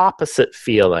complete opposite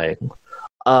feeling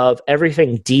of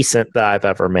everything decent that I've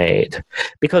ever made.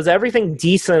 Because everything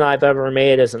decent I've ever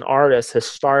made as an artist has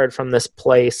started from this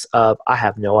place of, I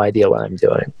have no idea what I'm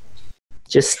doing.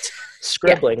 Just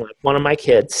scribbling like one of my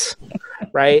kids,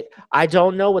 right? I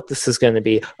don't know what this is going to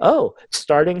be. Oh, it's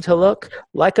starting to look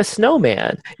like a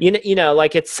snowman.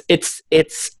 Like it's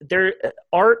there.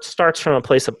 Art starts from a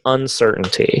place of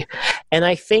uncertainty. And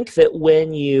I think that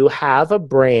when you have a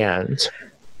brand,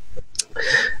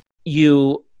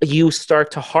 you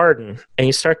start to harden and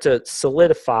you start to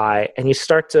solidify and you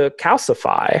start to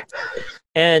calcify.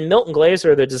 And Milton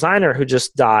Glaser, the designer who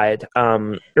just died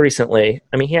recently,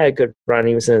 I mean, he had a good run.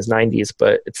 He was in his 90s,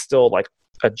 but it's still like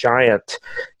a giant.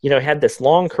 He had this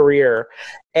long career.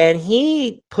 And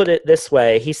he put it this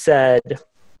way. He said,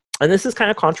 and this is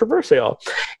kind of controversial.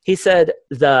 He said,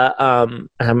 I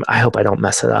hope I don't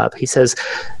mess it up. He says,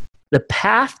 the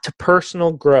path to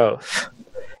personal growth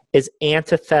is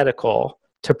antithetical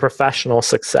to professional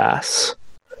success.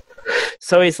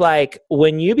 So he's like,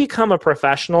 when you become a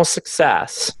professional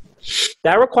success,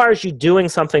 that requires you doing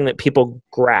something that people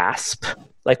grasp.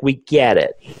 Like, we get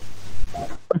it.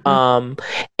 And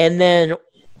then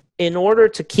in order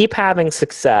to keep having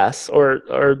success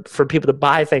or for people to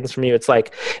buy things from you, it's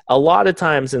like a lot of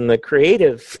times in the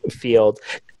creative field,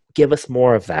 give us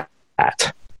more of that.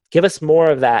 Give us more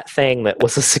of that thing that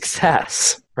was a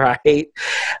success, right?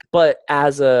 But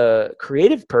as a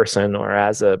creative person or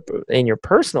in your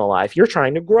personal life, you're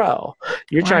trying to grow.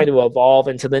 You're trying to evolve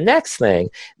into the next thing.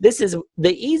 This is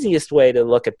the easiest way to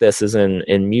look at this is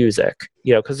in music,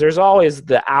 because there's always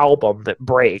the album that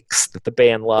breaks that the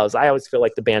band loves. I always feel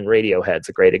like the band Radiohead's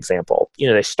a great example.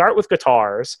 They start with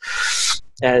guitars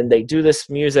and they do this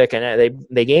music and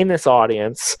they gain this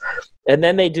audience, and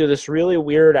then they do this really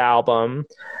weird album.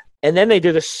 And then they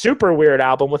do this super weird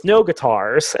album with no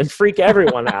guitars and freak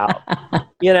everyone out,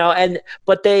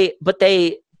 but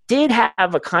they did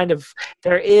have a kind of,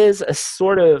 there's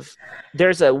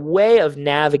a way of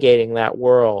navigating that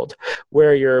world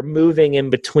where you're moving in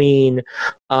between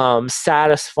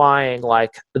satisfying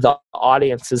like the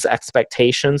audience's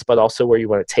expectations, but also where you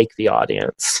want to take the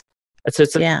audience. And so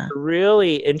it's a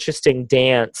really interesting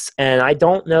dance. And I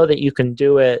don't know that you can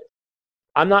do it.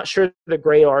 I'm not sure the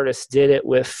great artists did it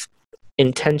with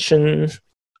intention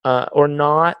or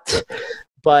not,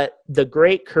 but the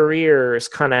great careers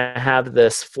kind of have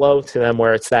this flow to them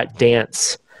where it's that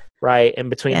dance, right? And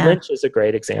between Lynch is a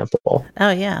great example.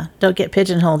 Oh yeah, don't get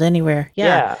pigeonholed anywhere.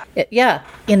 Yeah,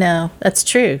 that's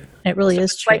true. It really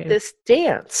is true. Like this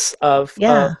dance of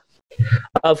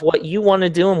what you want to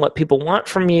do and what people want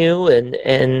from you, and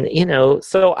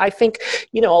so I think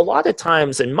a lot of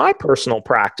times in my personal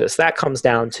practice that comes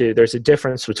down to there's a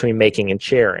difference between making and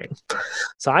sharing.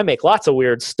 So I make lots of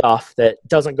weird stuff that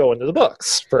doesn't go into the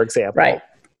books, for example,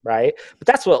 right? But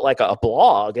that's what like a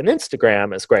blog and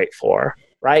Instagram is great for,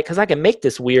 right? Because I can make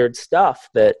this weird stuff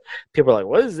that people are like,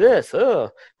 what is this?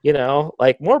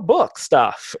 Like more book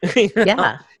stuff.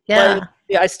 But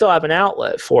I still have an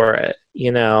outlet for it,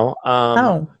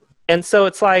 and so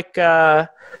it's like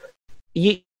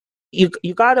you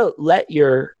got to let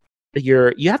you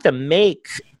have to make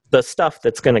the stuff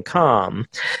that's going to come,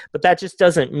 but that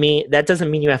doesn't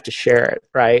mean you have to share it,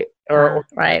 right? Or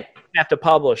you have to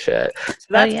publish it. So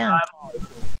that's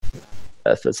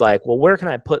it's like, well, where can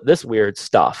I put this weird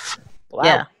stuff?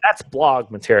 Well, that's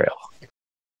blog material.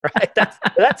 Right,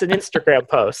 that's an Instagram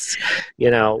post,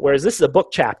 whereas this is a book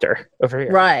chapter over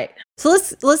here. Right. So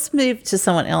let's move to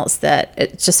someone else that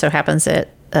it just so happens that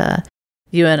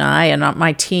you and I and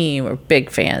my team are big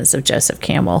fans of Joseph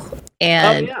Campbell,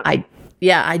 and I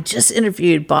just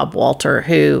interviewed Bob Walter,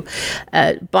 who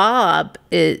Bob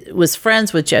was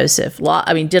friends with Joseph.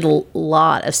 Did a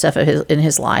lot of stuff in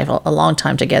his life, a long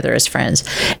time together as friends,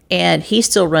 and he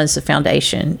still runs the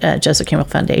foundation, Joseph Campbell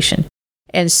Foundation.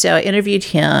 And so I interviewed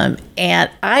him,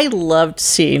 and I loved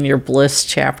seeing your Bliss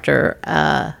Station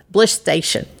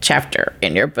chapter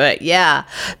in your book. Yeah,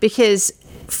 because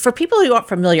for people who aren't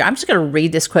familiar, I'm just going to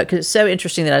read this quote because it's so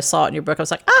interesting that I saw it in your book. I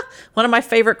was like, one of my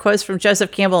favorite quotes from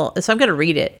Joseph Campbell. So I'm going to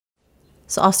read it.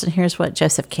 So Austin, here's what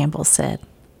Joseph Campbell said.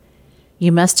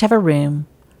 You must have a room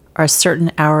or a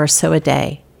certain hour or so a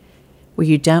day where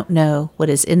you don't know what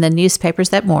is in the newspapers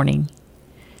that morning.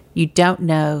 You don't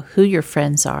know who your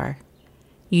friends are.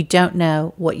 You don't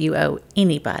know what you owe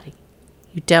anybody.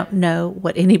 You don't know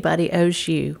what anybody owes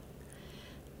you.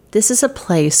 This is a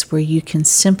place where you can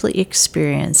simply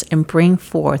experience and bring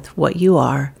forth what you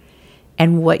are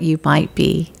and what you might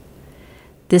be.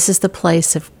 This is the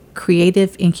place of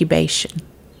creative incubation.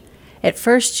 At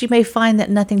first, you may find that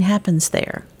nothing happens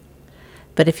there.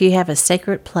 But if you have a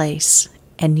sacred place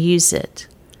and use it,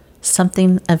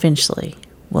 something eventually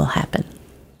will happen.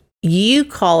 You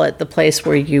call it the place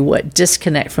where you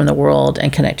disconnect from the world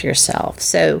and connect to yourself.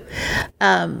 So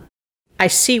I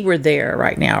see we're there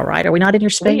right now, right? Are we not in your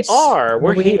space? We are.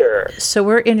 We're here. So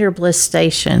we're in your bliss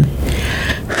station.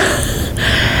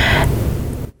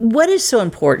 What is so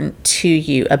important to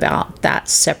you about that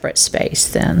separate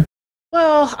space then?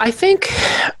 Well, I think,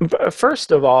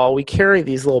 first of all, we carry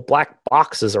these little black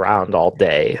boxes around all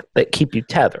day that keep you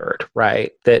tethered,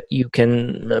 right? That you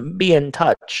can be in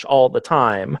touch all the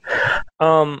time.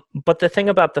 But the thing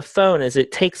about the phone is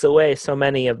it takes away so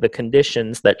many of the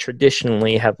conditions that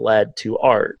traditionally have led to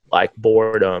art, like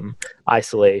boredom,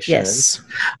 isolation. Yes.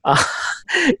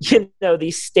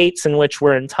 These states in which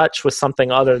we're in touch with something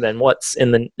other than what's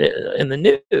in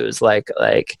the news, like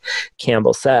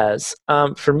Campbell says.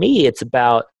 For me, it's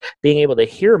about being able to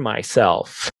hear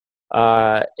myself,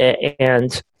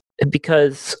 and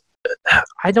because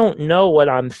I don't know what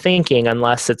I'm thinking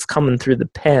unless it's coming through the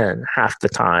pen half the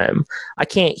time. I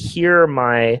can't hear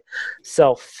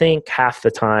myself think half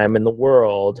the time in the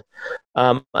world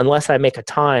unless I make a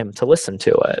time to listen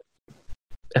to it,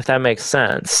 if that makes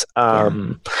sense.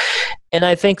 And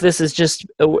I think this is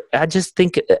I just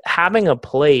think having a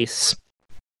place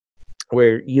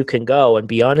where you can go and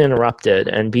be uninterrupted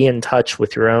and be in touch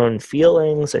with your own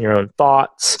feelings and your own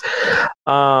thoughts,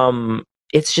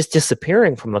 it's just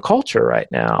disappearing from the culture right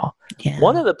now. Yeah.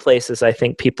 One of the places I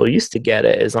think people used to get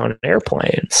it is on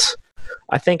airplanes.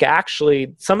 I think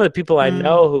actually some of the people I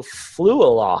know who flew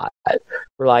a lot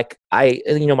were like,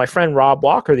 my friend Rob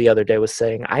Walker the other day was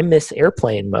saying, I miss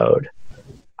airplane mode.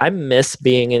 I miss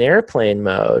being in airplane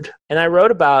mode. And I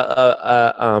wrote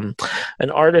about an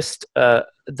artist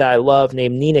that I love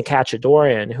named Nina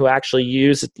Kachadorian, who actually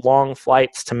used long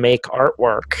flights to make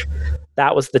artwork.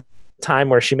 That was the time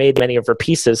where she made many of her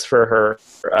pieces for her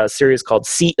series called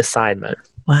Seat Assignment.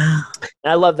 Wow.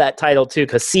 And I love that title too,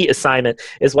 because seat assignment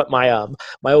is what my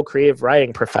old creative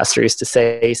writing professor used to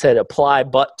say. He said, apply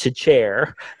butt to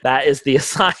chair. That is the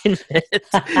assignment.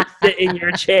 Sit in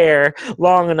your chair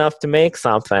long enough to make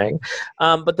something.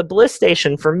 But the bliss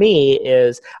station for me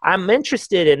is, I'm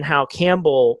interested in how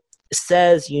Campbell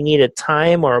says you need a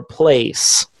time or a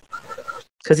place.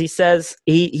 Because he says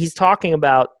he's talking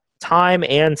about time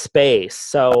and space.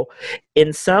 So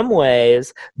in some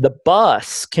ways, the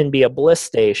bus can be a bliss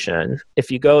station if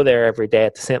you go there every day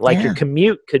at the same, your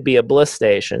commute could be a bliss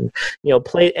station,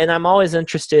 and I'm always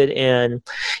interested in,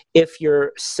 if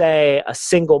you're, say, a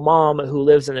single mom who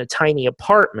lives in a tiny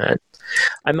apartment,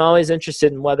 I'm always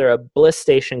interested in whether a bliss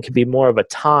station could be more of a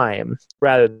time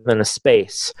rather than a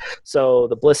space. So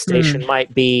the bliss station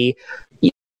might be,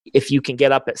 if you can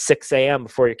get up at 6 a.m.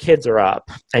 before your kids are up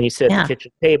and you sit at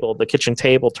the kitchen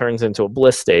table turns into a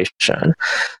bliss station.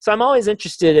 So I'm always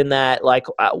interested in that,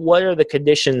 what are the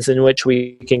conditions in which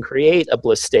we can create a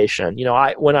bliss station?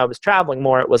 When I was traveling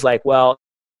more, it was like, well,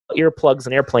 earplugs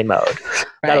and airplane mode.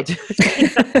 Right.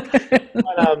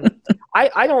 But,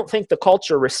 I don't think the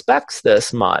culture respects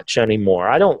this much anymore.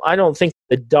 I don't think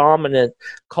the dominant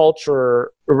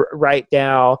culture right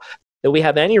now that we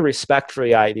have any respect for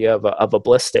the idea of a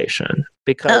bliss station,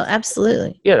 because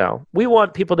absolutely. We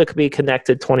want people to be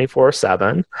connected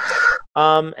 24/7.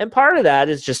 And part of that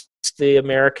is just the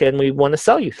American, we want to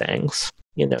sell you things.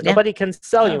 Nobody can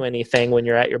sell you anything when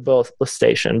you're at your bliss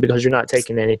station because you're not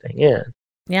taking anything in.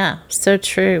 Yeah, so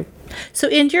true. So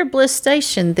in your bliss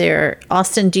station there,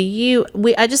 Austin,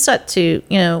 I just got to,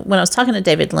 when I was talking to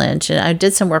David Lynch, and I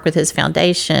did some work with his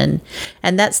foundation,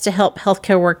 and that's to help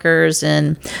healthcare workers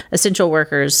and essential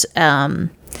workers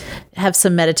have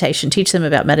some meditation, teach them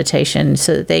about meditation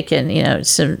so that they can,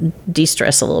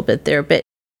 de-stress a little bit there. But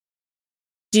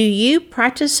do you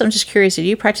practice? I'm just curious. Do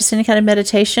you practice any kind of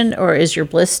meditation, or is your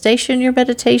bliss station your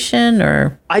meditation?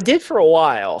 Or I did for a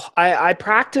while. I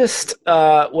practiced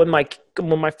when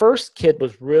my first kid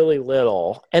was really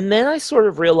little, and then I sort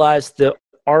of realized that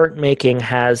art making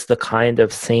has the kind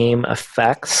of same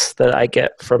effects that I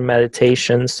get from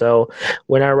meditation. So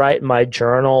when I write my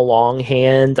journal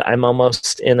longhand, I'm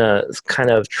almost in a kind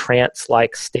of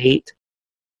trance-like state.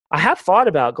 I have thought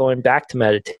about going back to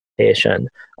meditation.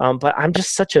 But I'm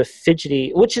just such a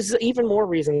fidgety, which is even more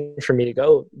reason for me to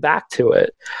go back to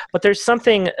it. But there's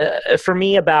something for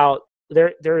me about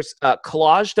there's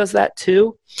collage does that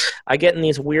too. I get in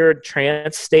these weird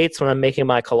trance states when I'm making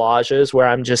my collages where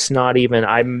I'm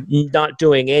not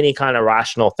doing any kind of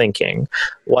rational thinking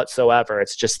whatsoever.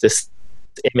 It's just this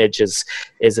image is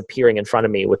appearing in front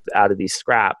of me out of these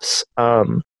scraps.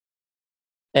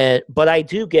 But I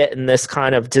do get in this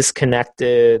kind of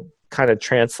disconnected, kind of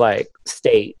trance-like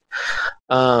state.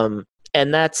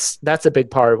 And that's a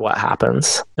big part of what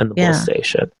happens in the bliss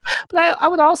station. But I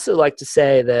would also like to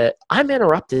say that I'm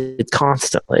interrupted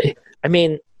constantly. I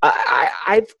mean,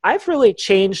 I've really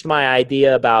changed my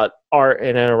idea about art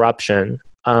and interruption.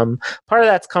 Part of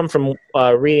that's come from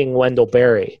reading Wendell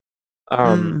Berry,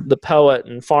 the poet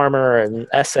and farmer and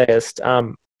essayist.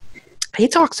 He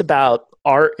talks about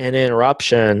art and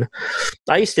interruption.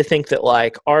 I used to think that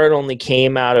like art only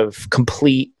came out of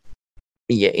complete,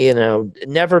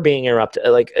 never being interrupted.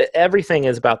 Like everything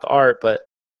is about the art, but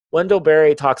Wendell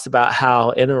Berry talks about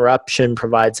how interruption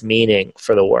provides meaning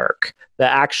for the work.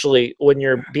 That actually, when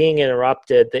you're being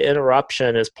interrupted, the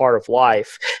interruption is part of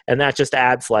life, and that just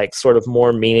adds like sort of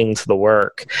more meaning to the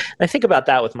work. And I think about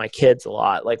that with my kids a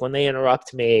lot. Like when they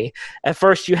interrupt me, at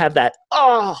first you have that,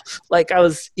 like I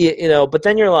was, but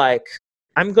then you're like,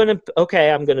 I'm going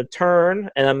to turn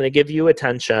and I'm going to give you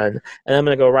attention and I'm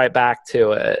going to go right back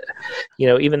to it,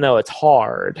 even though it's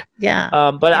hard. Yeah.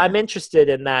 But I'm interested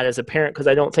in that as a parent because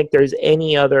I don't think there's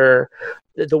any other,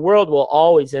 the world will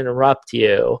always interrupt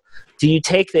you. Do you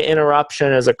take the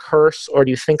interruption as a curse or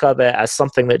do you think of it as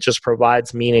something that just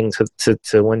provides meaning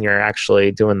to when you're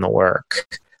actually doing the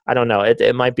work? I don't know.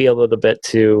 It might be a little bit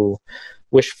too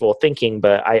wishful thinking,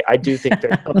 but I do think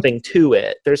there's something to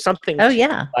it. There's something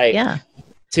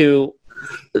to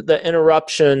the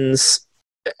interruptions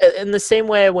in the same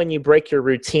way when you break your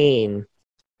routine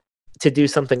to do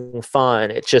something fun.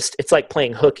 It's like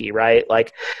playing hooky, right?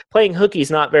 Like playing hooky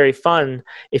is not very fun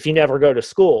if you never go to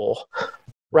school,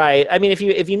 right? I mean, if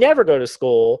you never go to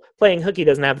school, playing hooky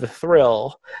doesn't have the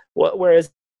thrill.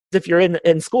 Whereas if you're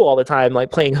in school all the time,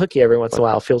 like playing hooky every once in a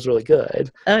while feels really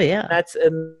good. Oh yeah. That's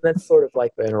sort of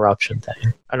like the interruption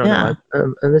thing. I don't know.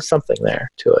 And there's something there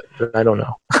to it, but I don't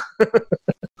know.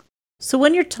 So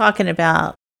when you're talking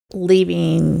about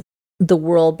leaving the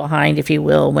world behind, if you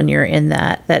will, when you're in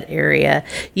that area,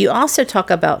 you also talk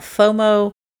about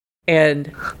FOMO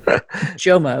and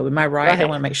JOMO. Am I right? I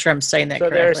want to make sure I'm saying that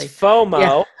correctly. There's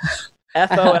FOMO,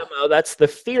 FOMO, that's the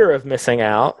fear of missing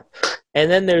out. And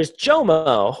then there's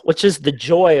JOMO, which is the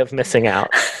joy of missing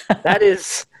out. That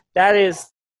is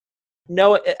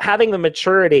having the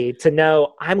maturity to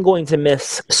know I'm going to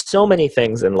miss so many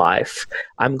things in life.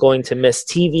 I'm going to miss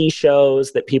TV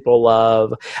shows that people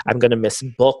love. I'm going to miss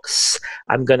books.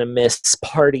 I'm going to miss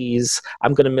parties.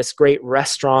 I'm going to miss great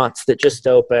restaurants that just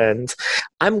opened.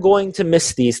 I'm going to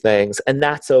miss these things, and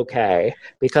that's okay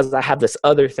because I have this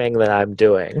other thing that I'm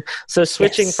doing. So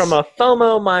switching from a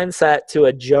FOMO mindset to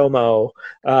a JOMO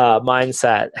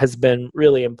mindset has been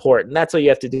really important. That's what you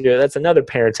have to do. That's another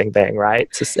parenting thing,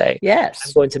 right? To say, yes,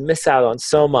 I'm going to miss out on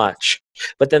so much,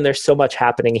 but then there's so much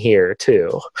happening here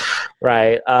too,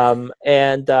 right?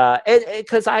 And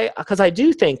because I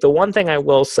do think the one thing I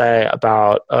will say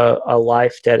about a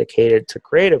life dedicated to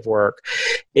creative work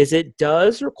is it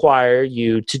does require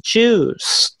you to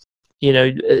choose.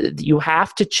 You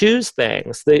have to choose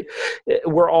things.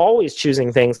 We're always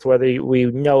choosing things, whether we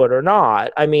know it or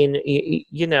not. I mean,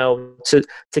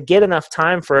 to get enough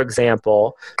time, for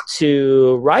example,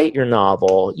 to write your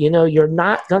novel, you're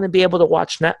not going to be able to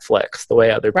watch Netflix the way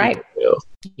other people do.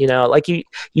 Like you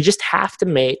just have to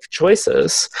make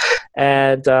choices,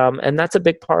 and that's a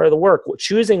big part of the work.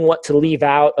 Choosing what to leave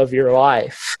out of your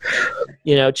life,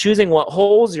 choosing what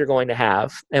holes you're going to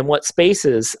have and what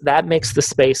spaces that makes the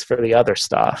space for the other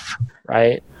stuff,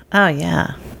 right? Oh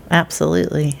yeah,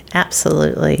 absolutely. I'm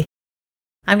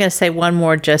going to say one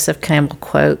more Joseph Campbell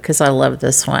quote because I love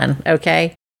this one.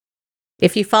 Okay,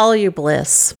 if you follow your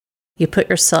bliss, you put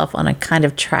yourself on a kind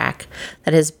of track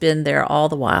that has been there all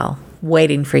the while,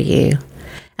 waiting for you.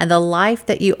 And the life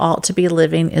that you ought to be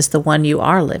living is the one you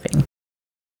are living.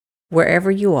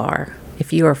 Wherever you are,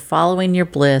 if you are following your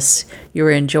bliss, you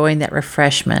are enjoying that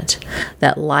refreshment,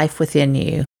 that life within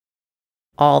you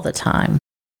all the time.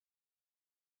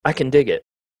 I can dig it.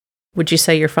 Would you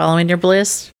say you're following your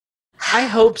bliss? I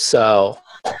hope so.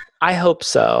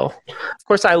 Of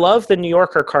course, I love the New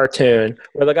Yorker cartoon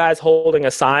where the guy's holding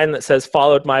a sign that says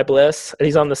 "Followed my bliss," and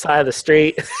he's on the side of the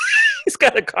street. He's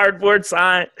got a cardboard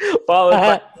sign, "Followed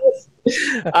my bliss."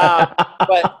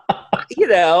 But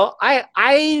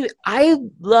I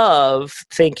love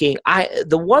thinking.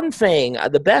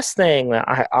 The best thing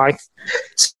that I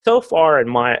so far in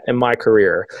my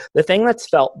career, the thing that's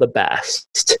felt the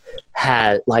best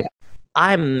had like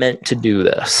I'm meant to do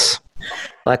this.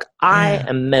 Like, I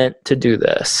am meant to do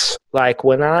this. Like,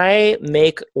 when I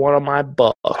make one of my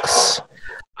books,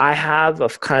 I have a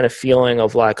kind of feeling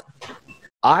of like,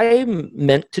 I'm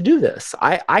meant to do this.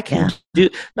 I can do,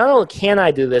 not only can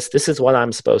I do this, this is what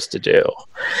I'm supposed to do.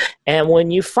 And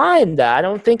when you find that, I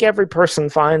don't think every person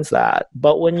finds that,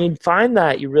 but when you find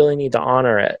that, you really need to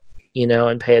honor it, you know,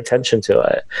 and pay attention to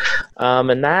it.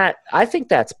 And that, I think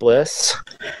that's bliss,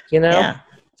 you know? Yeah.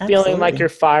 Feeling like you're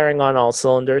firing on all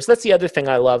cylinders. That's the other thing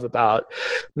I love about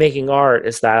making art,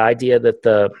 is that idea that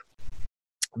the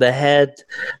head,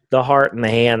 the heart, and the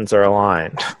hands are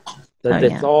aligned. That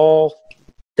it's all,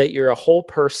 that you're a whole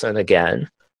person again.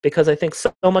 Because I think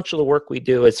so much of the work we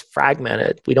do is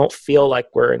fragmented. We don't feel like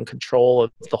we're in control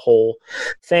of the whole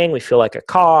thing. We feel like a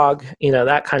cog, you know,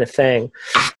 that kind of thing.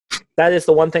 That is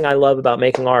the one thing I love about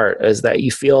making art, is that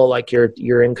you feel like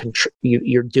you're in control.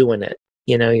 You're doing it.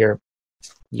 You know, you're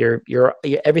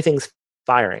everything's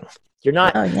firing. You're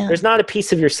not. There's not a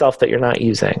piece of yourself that you're not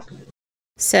using.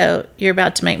 So you're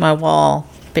about to make my wall,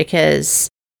 because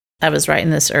I was writing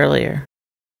this earlier.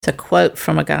 It's a quote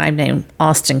from a guy named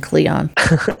Austin Kleon.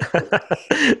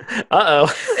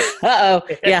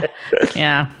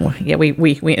 Yeah.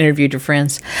 We interviewed your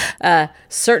friends.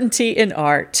 Certainty in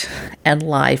art and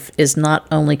life is not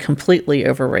only completely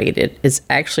overrated, it's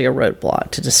actually a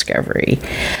roadblock to discovery.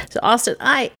 So Austin,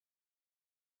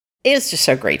 it's just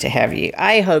so great to have you.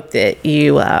 I hope that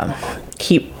you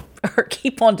keep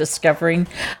on discovering.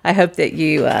 I hope that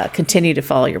you continue to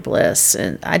follow your bliss.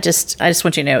 And I just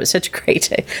want you to know, it's so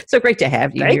great to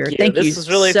have you here. Thank you. This is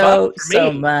really so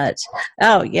much.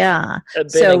 Oh yeah,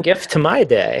 it's been a gift to my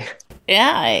day.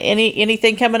 Yeah.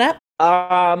 Anything coming up?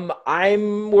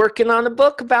 I'm working on a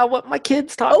book about what my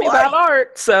kids taught me about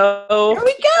art. So there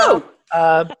we go.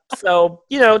 So,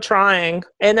 you know, trying.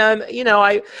 And, you know,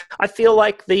 I feel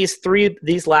like these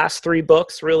last three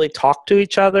books really talk to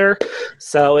each other.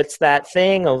 So it's that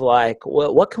thing of like,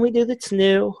 what can we do that's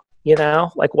new? You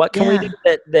know, like what can we do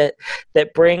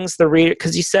that brings the reader?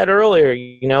 Because you said earlier,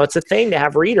 you know, it's a thing to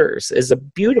have readers is a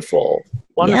beautiful,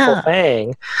 wonderful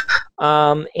thing.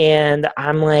 And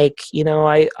I'm like, you know,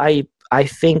 I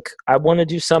think I want to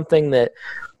do something that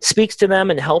speaks to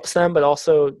them and helps them, but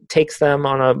also takes them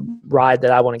on a ride that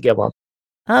I want to give them.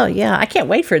 Oh yeah, I can't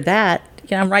wait for that.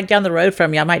 You know, I'm right down the road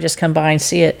from you. I might just come by and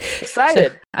see it.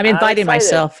 Excited. So I'm inviting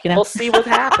myself. You know, we'll see what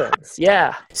happens.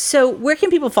 Yeah. So where can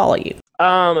people follow you?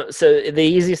 So the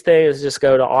easiest thing is just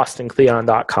go to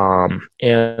austinkleon.com,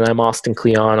 and I'm Austin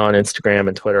Kleon on Instagram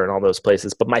and Twitter and all those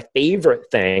places. But my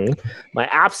favorite thing, my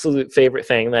absolute favorite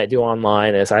thing that I do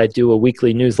online is I do a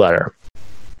weekly newsletter.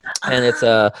 And it's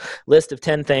a list of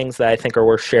 10 things that I think are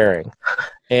worth sharing.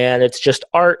 And it's just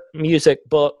art, music,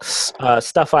 books,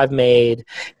 stuff I've made.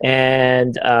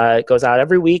 And it goes out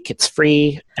every week. It's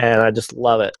free, and I just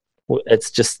love it.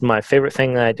 It's just my favorite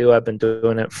thing that I do. I've been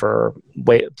doing it for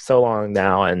so long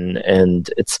now, and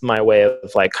it's my way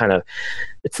of like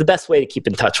it's the best way to keep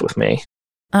in touch with me.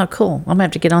 Oh, cool. I'm going to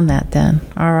have to get on that then.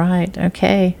 All right.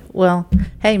 Okay. Well,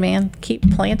 hey, man,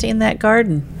 keep planting that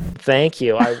garden. Thank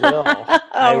you. I will.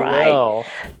 I will.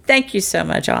 Thank you so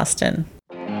much, Austin.